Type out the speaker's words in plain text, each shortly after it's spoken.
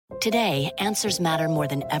Today, answers matter more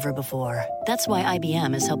than ever before. That's why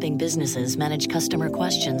IBM is helping businesses manage customer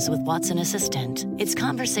questions with Watson Assistant. It's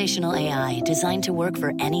conversational AI designed to work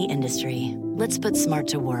for any industry. Let's put smart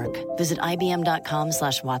to work. Visit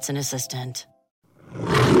IBM.com/Watson Assistant.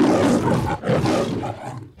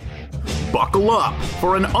 Buckle up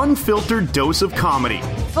for an unfiltered dose of comedy.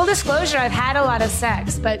 Full disclosure, I've had a lot of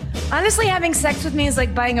sex, but honestly, having sex with me is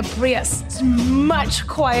like buying a Prius. It's much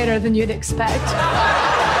quieter than you'd expect.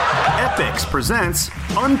 Epix presents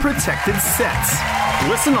Unprotected Sets.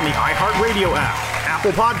 Listen on the iHeartRadio app,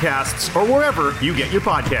 Apple Podcasts, or wherever you get your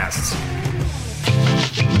podcasts.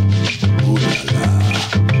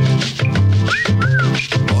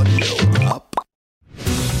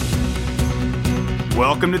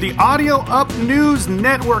 Welcome to the Audio Up News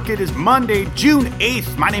Network. It is Monday, June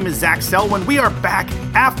 8th. My name is Zach Selwyn. We are back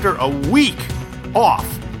after a week off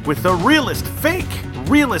with the realest fake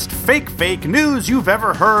news you've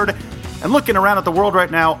ever heard. And looking around at the world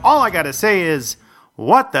right now, all I gotta say is,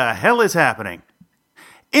 what the hell is happening?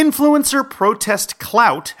 Influencer protest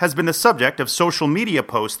clout has been the subject of social media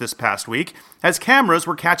posts this past week, as cameras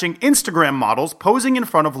were catching Instagram models posing in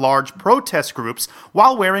front of large protest groups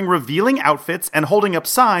while wearing revealing outfits and holding up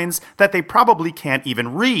signs that they probably can't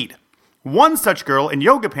even read. One such girl in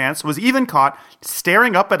yoga pants was even caught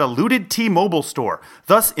staring up at a looted T-Mobile store,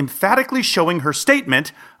 thus emphatically showing her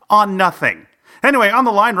statement on nothing. Anyway, on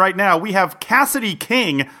the line right now, we have Cassidy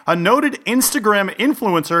King, a noted Instagram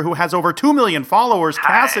influencer who has over 2 million followers. Hi.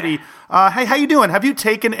 Cassidy, hey, how you doing? Have you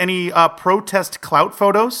taken any protest clout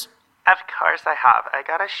photos? Of course I have. I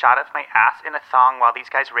got a shot of my ass in a thong while these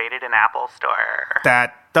guys raided an Apple store.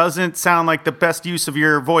 That doesn't sound like the best use of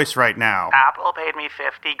your voice right now. Apple paid me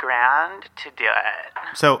 $50,000 to do it.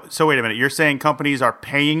 So wait a minute. You're saying companies are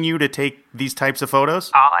paying you to take these types of photos?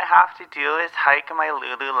 All I have to do is hike my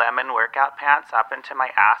Lululemon workout pants up into my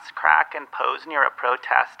ass crack and pose near a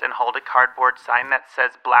protest and hold a cardboard sign that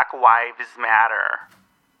says Black Wives Matter.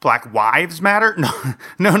 Black Wives Matter?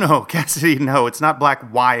 No, Cassidy, no, it's not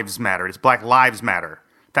Black Wives Matter. It's Black Lives Matter.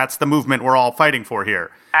 That's the movement we're all fighting for here.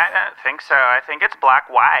 I don't think so. I think it's Black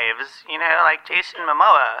Wives. You know, like Jason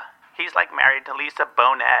Momoa. He's like married to Lisa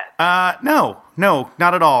Bonet. No,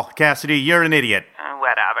 not at all. Cassidy, you're an idiot.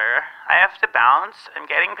 Whatever. I have to bounce. I'm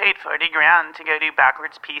getting paid $40,000 to go do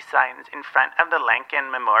backwards peace signs in front of the Lincoln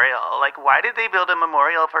Memorial. Like, why did they build a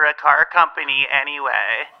memorial for a car company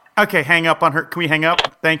anyway? Okay, hang up on her. Can we hang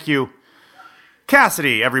up? Thank you.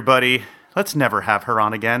 Cassidy, everybody. Let's never have her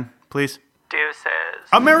on again, please. Deuces.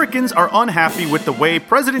 Americans are unhappy with the way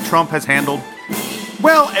President Trump has handled,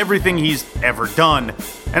 well, everything he's ever done.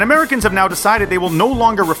 And Americans have now decided they will no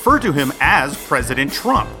longer refer to him as President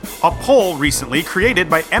Trump. A poll recently created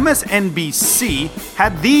by MSNBC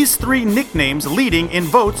had these three nicknames leading in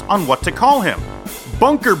votes on what to call him.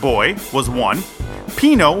 Bunker Boy was one.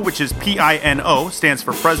 Pino, which is P-I-N-O, stands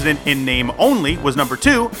for President in Name Only, was number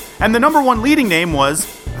 2. And the number 1 leading name was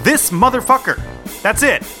This Motherfucker. That's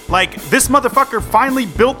it. Like, this motherfucker finally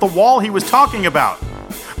built the wall he was talking about.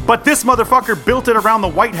 But this motherfucker built it around the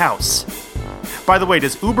White House. By the way,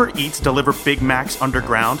 does Uber Eats deliver Big Macs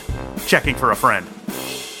underground? Checking for a friend.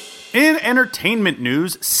 In entertainment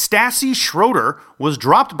news, Stassi Schroeder was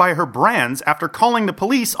dropped by her brands after calling the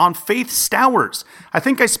police on Faith Stowers. I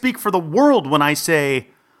think I speak for the world when I say,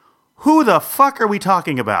 who the fuck are we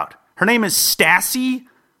talking about? Her name is Stassi?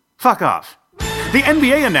 Fuck off. The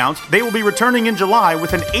NBA announced they will be returning in July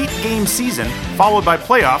with an 8-game season, followed by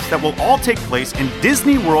playoffs that will all take place in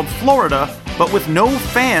Disney World, Florida, but with no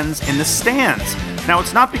fans in the stands. Now,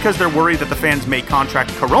 it's not because they're worried that the fans may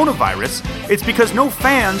contract coronavirus, it's because no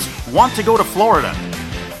fans want to go to Florida.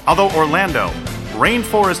 Although Orlando,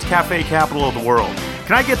 rainforest cafe capital of the world.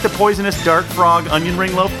 Can I get the poisonous dark frog onion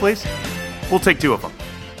ring loaf, please? We'll take 2 of them.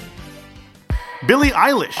 Billie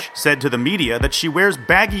Eilish said to the media that she wears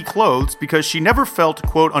baggy clothes because she never felt,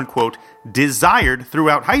 quote-unquote, desired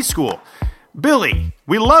throughout high school. Billie,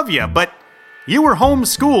 we love you, but you were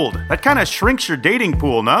homeschooled. That kind of shrinks your dating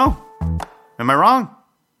pool, no? Am I wrong?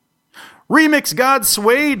 Remix God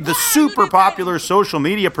Suede, the super popular social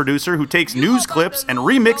media producer who takes news clips and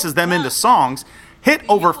remixes them into songs, hit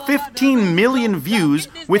over 15 million views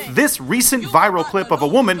with this recent viral clip of a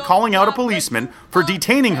woman calling out a policeman for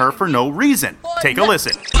detaining her for no reason. Take a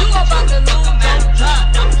listen.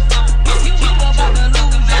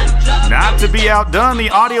 Not to be outdone, the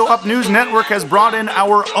Audio Up News Network has brought in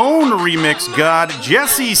our own remix god,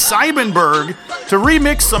 Jesse Seibenberg, to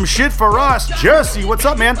remix some shit for us. Jesse, what's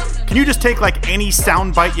up, man? Can you just take like any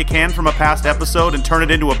soundbite you can from a past episode and turn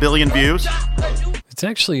it into 1 billion views? It's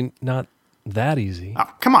actually not that easy. Oh,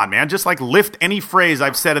 come on, man. Just like lift any phrase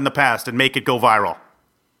I've said in the past and make it go viral.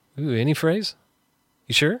 Ooh, any phrase?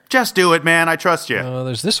 You sure? Just do it, man. I trust you.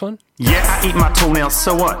 There's this one. Yeah, I eat my toenails,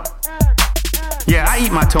 so what? Yeah, I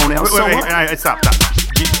eat my toenails, so what? Stop. Come on.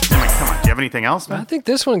 Do you have anything else, man? I think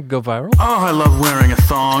this one could go viral. Oh, I love wearing a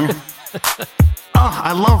thong.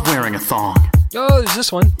 I love wearing a thong. Oh, there's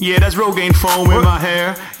this one. Yeah, that's Rogaine foam in my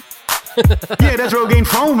hair. Yeah, that's Rogaine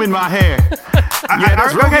foam in my hair. Yeah,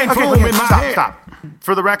 that's Rogaine foam in my hair. Stop.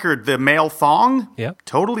 For the record, the male thong Yep.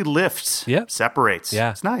 totally lifts, separates.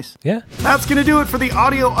 Yeah. It's nice. Yeah. That's going to do it for the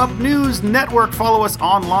Audio Up News Network. Follow us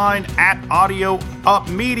online at Audio Up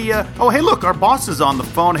Media. Oh, hey, look, our boss is on the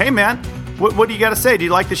phone. Hey, man, what do you got to say? Do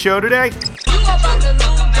you like the show today?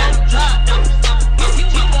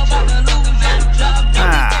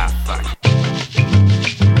 Fuck.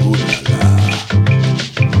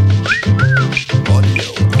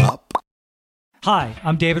 Hi,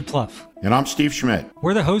 I'm David Plouffe. And I'm Steve Schmidt.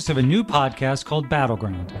 We're the hosts of a new podcast called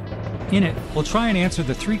Battleground. In it, we'll try and answer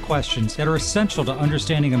the 3 questions that are essential to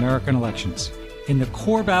understanding American elections. In the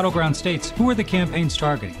core battleground states, who are the campaigns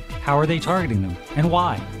targeting? How are they targeting them? And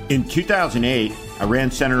why? In 2008, I ran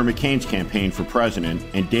Senator McCain's campaign for president,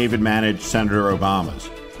 and David managed Senator Obama's.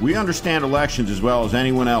 We understand elections as well as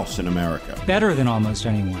anyone else in America. Better than almost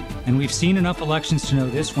anyone. And we've seen enough elections to know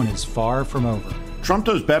this one is far from over. Trump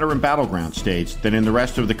does better in battleground states than in the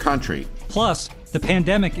rest of the country. Plus, the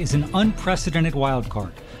pandemic is an unprecedented wild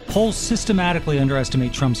card. Polls systematically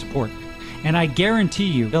underestimate Trump's support. And I guarantee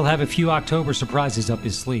you he'll have a few October surprises up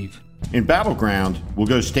his sleeve. In Battleground, we'll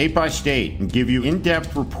go state by state and give you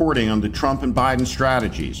in-depth reporting on the Trump and Biden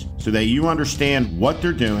strategies so that you understand what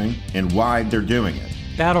they're doing and why they're doing it.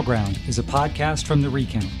 Battleground is a podcast from The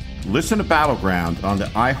Recount. Listen to Battleground on the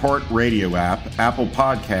iHeartRadio app, Apple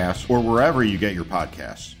Podcasts, or wherever you get your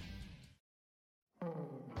podcasts.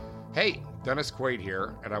 Hey, Dennis Quaid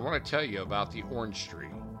here, and I want to tell you about the Orange Tree.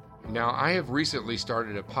 Now, I have recently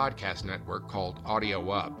started a podcast network called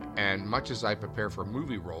Audio Up, and much as I prepare for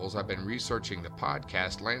movie roles, I've been researching the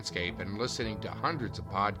podcast landscape and listening to hundreds of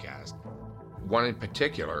podcasts. One in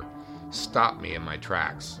particular stopped me in my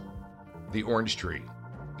tracks. The Orange Tree.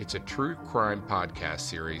 It's a true crime podcast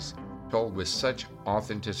series told with such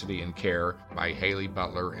authenticity and care by Haley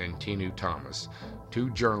Butler and Tinu Thomas, 2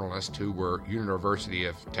 journalists who were University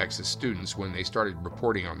of Texas students when they started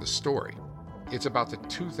reporting on the story. It's about the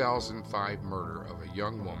 2005 murder of a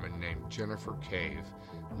young woman named Jennifer Cave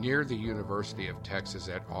near the University of Texas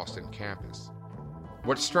at Austin campus.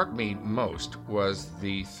 What struck me most was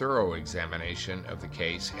the thorough examination of the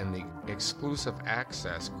case and the exclusive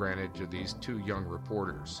access granted to these 2 young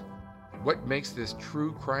reporters. What makes this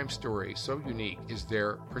true crime story so unique is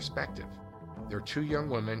their perspective. They're 2 young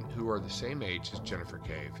women who are the same age as Jennifer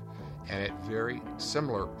Cave and at very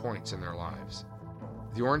similar points in their lives.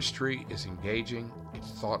 The Orange Tree is engaging, it's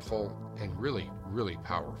thoughtful, and really, really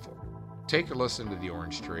powerful. Take a listen to The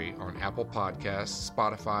Orange Tree on Apple Podcasts,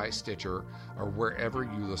 Spotify, Stitcher, or wherever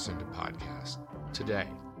you listen to podcasts today.